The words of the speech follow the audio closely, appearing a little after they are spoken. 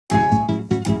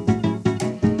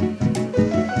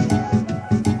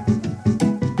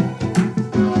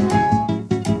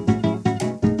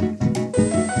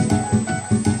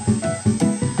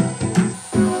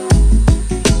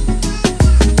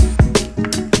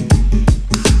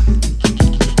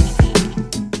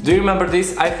Do you remember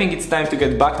this? I think it's time to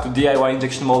get back to DIY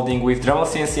injection molding with Dremel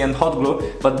CNC and hot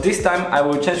glue, but this time I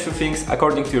will change a few things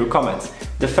according to your comments.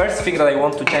 The first thing that I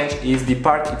want to change is the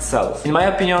part itself. In my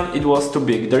opinion, it was too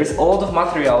big. There is a lot of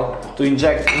material to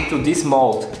inject into this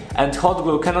mold, and hot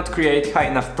glue cannot create high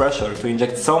enough pressure to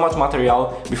inject so much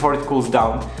material before it cools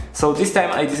down. So this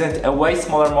time I designed a way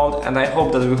smaller mold, and I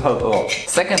hope that will help a lot.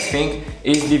 Second thing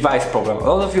is the vise problem. A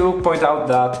lot of you point out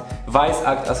that vise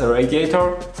act as a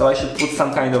radiator, so I should put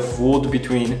some kind of wood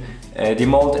between the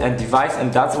mold and the vise,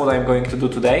 and that's what I'm going to do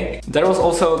today. There was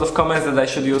also a lot of comments that I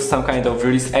should use some kind of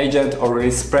release agent or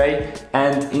release spray,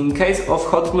 and in case of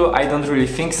hot glue I don't really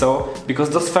think so, because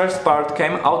those first part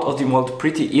came out of the mold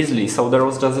pretty easily, so there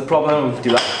was just a problem with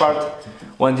the last part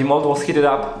when the mold was heated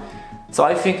up. So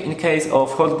I think in case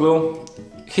of hot glue,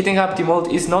 heating up the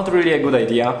mold is not really a good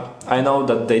idea. I know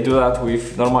that they do that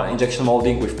with normal injection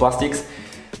molding with plastics,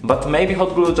 but maybe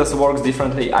hot glue just works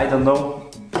differently, I don't know.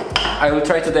 I will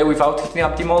try today without heating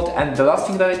up the mold, and the last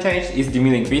thing that I changed is the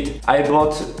milling bit. I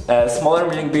bought a smaller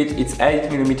milling bit, it's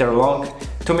 8mm long,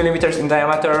 2mm in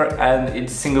diameter, and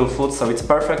it's single foot, so it's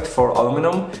perfect for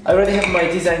aluminum. I already have my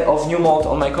design of new mold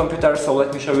on my computer, so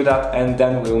let me show you that and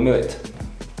then we'll mill it.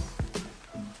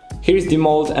 Here's the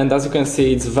mold, and as you can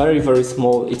see it's very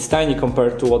small, it's tiny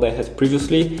compared to what I had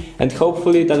previously, and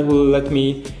hopefully that will let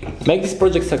me make this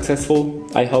project successful,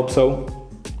 I hope so.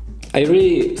 I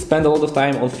really spent a lot of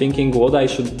time on thinking what I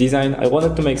should design. I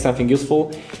wanted to make something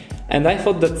useful, and I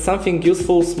thought that something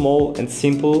useful, small and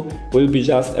simple will be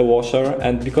just a washer,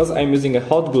 and because I'm using a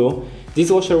hot glue, this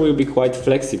washer will be quite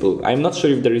flexible. I'm not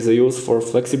sure if there is a use for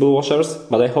flexible washers,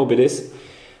 but I hope it is.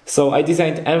 So I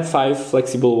designed M5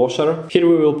 flexible washer. Here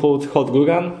we will put hot glue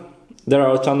gun, there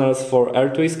are channels for air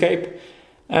to escape,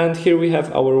 and here we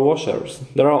have our washers.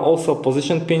 There are also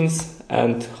position pins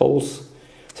and holes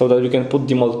so that we can put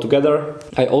the mold together.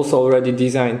 I also already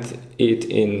designed it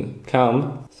in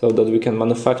CAM so that we can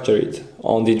manufacture it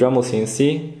on the Dremel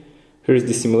CNC. Here is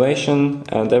the simulation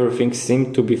and everything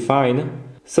seemed to be fine.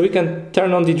 So we can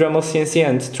turn on the Dremel CNC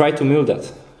and try to mill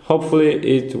that. Hopefully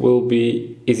it will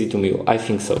be easy to mill, I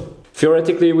think so.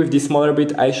 Theoretically with this smaller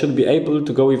bit I should be able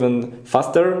to go even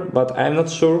faster, but I'm not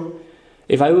sure.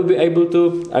 If I will be able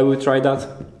to, I will try that.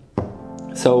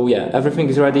 So yeah, everything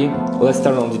is ready, let's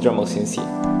turn on the Dremel CNC.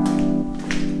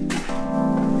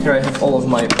 Here I have all of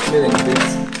my milling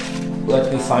bits.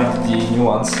 Let me find the new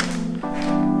ones.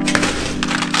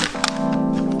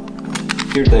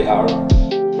 Here they are.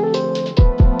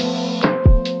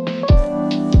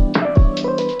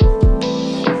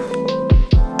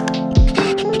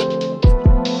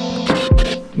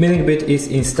 Milling bit is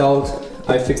installed.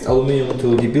 I fixed aluminum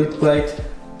to the build plate.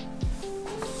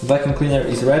 Vacuum cleaner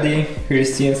is ready. Here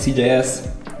is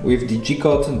CNC.js with the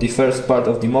G-code, the first part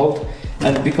of the mold.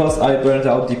 And because I burned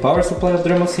out the power supply of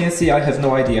Dremel CNC, I have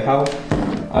no idea how.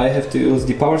 I have to use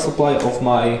the power supply of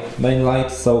my main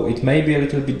light, so it may be a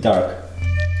little bit dark.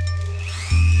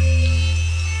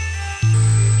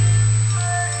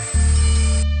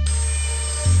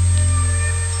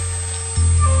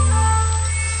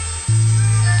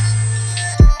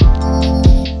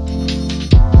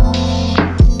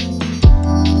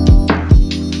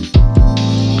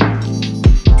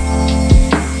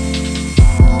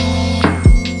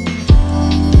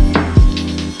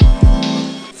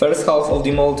 First half of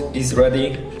the mold is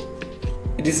ready.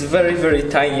 It is very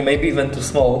tiny, maybe even too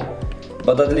small,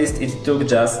 but at least it took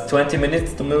just 20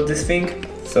 minutes to mill this thing,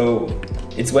 so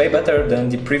it's way better than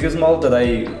the previous mold that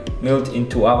I milled in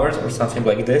 2 hours or something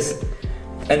like this.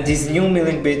 And this new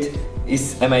milling bit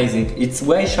is amazing. It's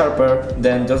way sharper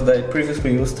than just that I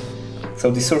previously used,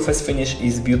 so the surface finish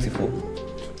is beautiful.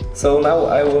 So now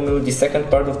I will mill the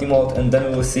second part of the mold and then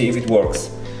we will see if it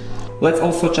works. Let's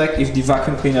also check if the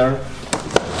vacuum cleaner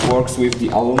works with the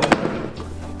aluminum.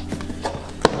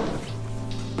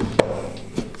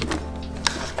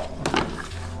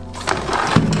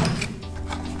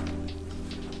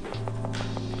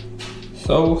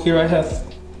 So here I have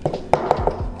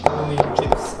aluminum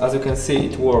chips. As you can see,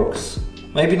 it works.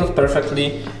 Maybe not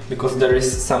perfectly, because there is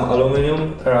some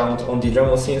aluminum around on the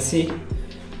Dremel CNC,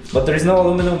 but there is no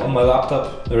aluminum on my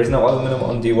laptop, there is no aluminum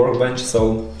on the workbench,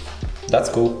 so that's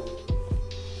cool.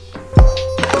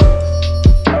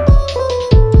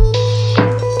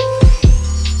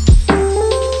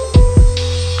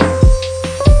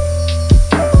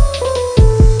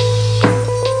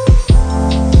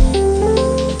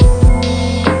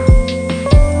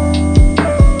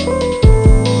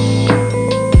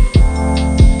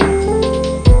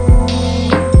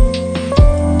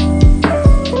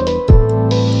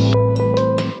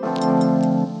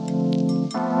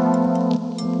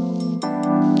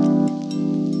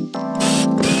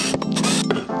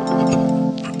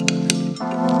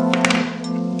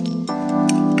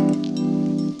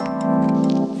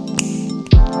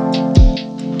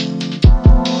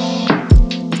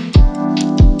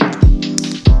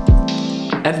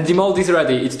 And the mold is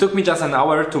ready. It took me just an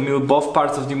hour to mill both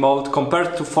parts of the mold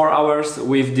compared to 4 hours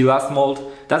with the last mold.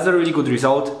 That's a really good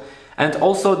result. And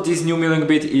also this new milling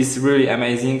bit is really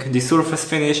amazing. The surface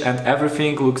finish and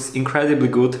everything looks incredibly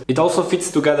good. It also fits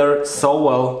together so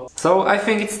well. So I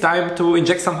think it's time to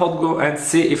inject some hot glue and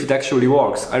see if it actually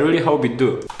works. I really hope it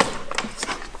do.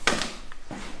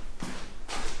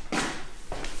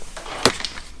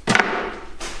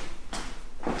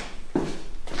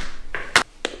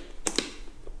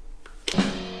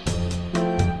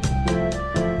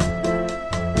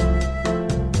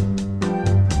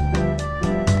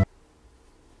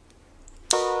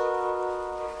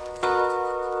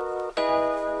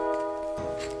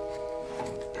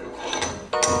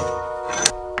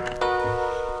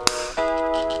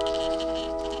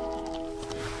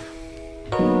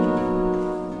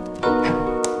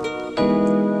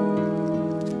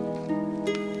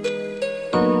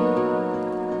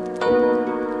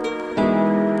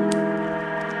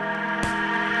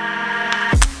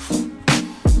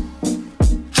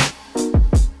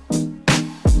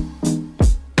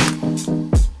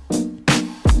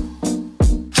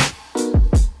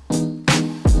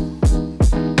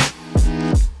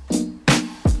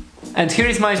 And here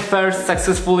is my first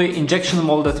successfully injection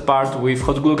molded part with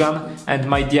hot glue gun and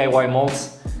my DIY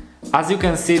molds. As you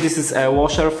can see, this is a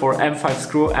washer for M5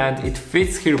 screw and it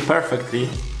fits here perfectly.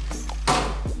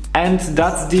 And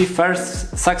that's the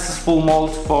first successful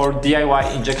mold for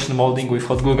DIY injection molding with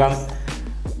hot glue gun.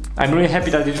 I'm really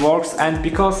happy that it works, and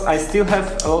because I still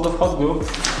have a lot of hot glue,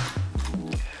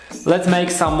 let's make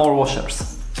some more washers.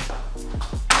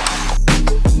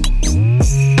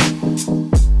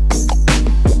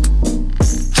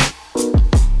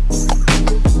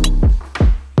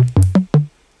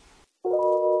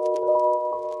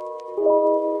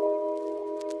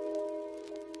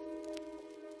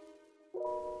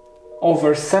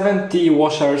 Over 70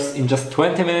 washers in just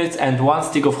 20 minutes and 1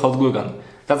 stick of hot glue gun.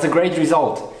 That's a great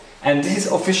result. And this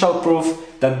is official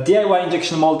proof that DIY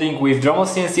injection molding with Dremel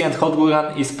CNC and hot glue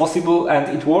gun is possible,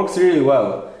 and it works really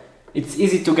well. It's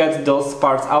easy to get those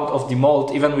parts out of the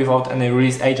mold even without any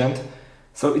release agent.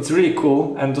 So it's really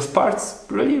cool, and those parts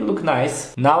really look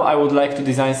nice. Now I would like to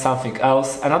design something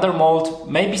else, another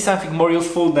mold, maybe something more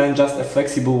useful than just a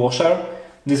flexible washer.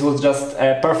 This was just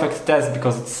a perfect test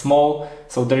because it's small,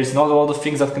 so there is not a lot of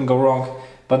things that can go wrong.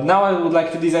 But now I would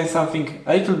like to design something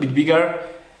a little bit bigger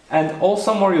and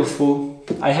also more useful.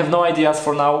 I have no ideas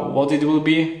for now what it will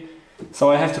be, so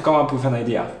I have to come up with an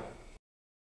idea.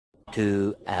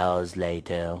 2 hours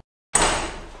later.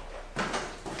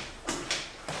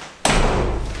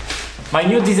 My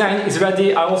new design is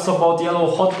ready. I also bought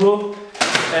yellow hot glue.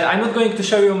 I'm not going to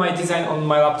show you my design on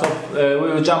my laptop,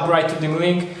 we will jump right to the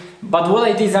milling. But what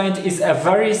I designed is a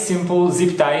very simple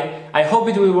zip tie. I hope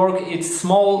it will work. It's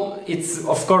small, it's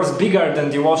of course bigger than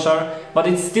the washer, but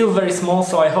it's still very small,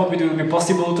 so I hope it will be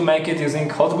possible to make it using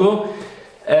hot glue.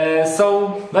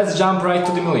 So let's jump right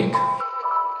to the milling.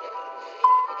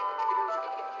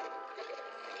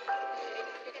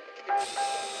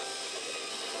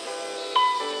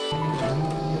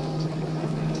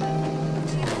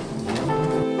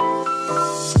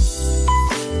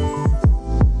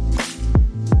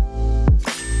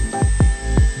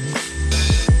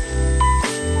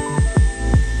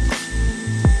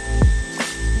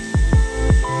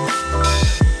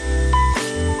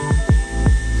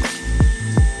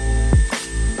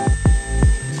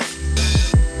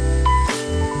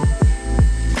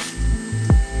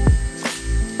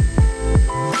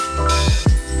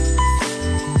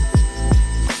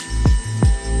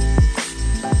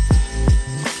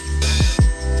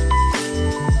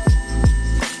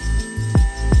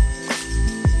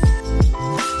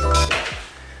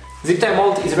 Zip tie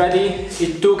mold is ready.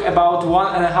 It took about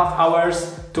 1.5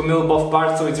 hours to mill both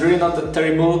parts, so it's really not that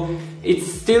terrible.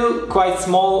 It's still quite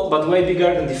small, but way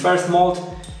bigger than the first mold.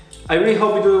 I really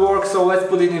hope it will work, so let's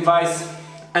put it in vise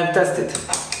and test it.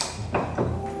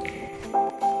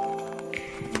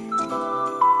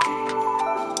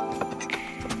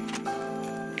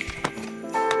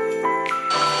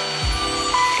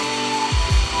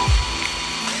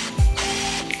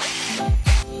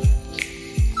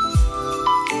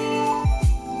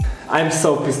 I'm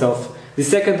so pissed off. The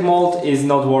second mold is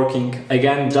not working,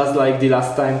 again, just like the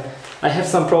last time. I have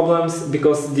some problems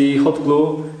because the hot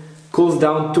glue cools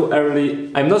down too early.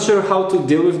 I'm not sure how to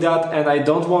deal with that, and I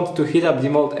don't want to heat up the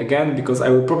mold again because I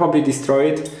will probably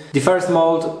destroy it. The first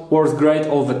mold works great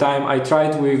all the time. I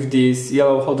tried with this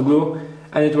yellow hot glue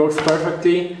and it works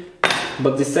perfectly,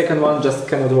 but the second one just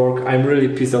cannot work. I'm really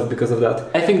pissed off because of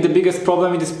that. I think the biggest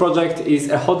problem in this project is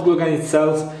a hot glue gun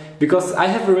itself, because I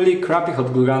have a really crappy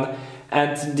hot glue gun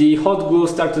and the hot glue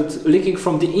started leaking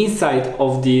from the inside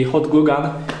of the hot glue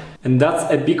gun, and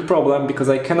that's a big problem because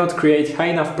I cannot create high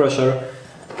enough pressure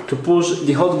to push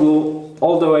the hot glue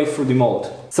all the way through the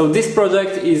mold. So this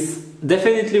project is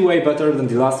definitely way better than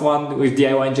the last one with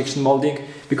DIY injection molding,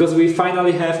 because we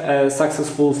finally have a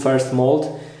successful first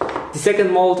mold. The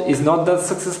second mold is not that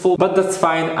successful, but that's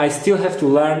fine. I still have to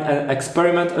learn and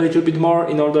experiment a little bit more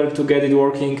in order to get it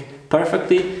working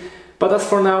perfectly. But as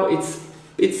for now,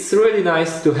 it's really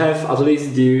nice to have at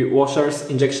least the washers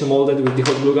injection molded with the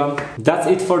hot glue gun. That's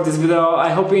it for this video. I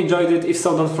hope you enjoyed it. If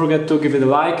so, don't forget to give it a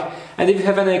like. And if you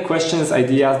have any questions,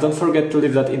 ideas, don't forget to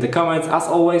leave that in the comments. As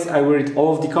always, I will read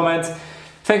all of the comments.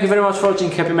 Thank you very much for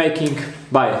watching. Happy making.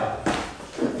 Bye.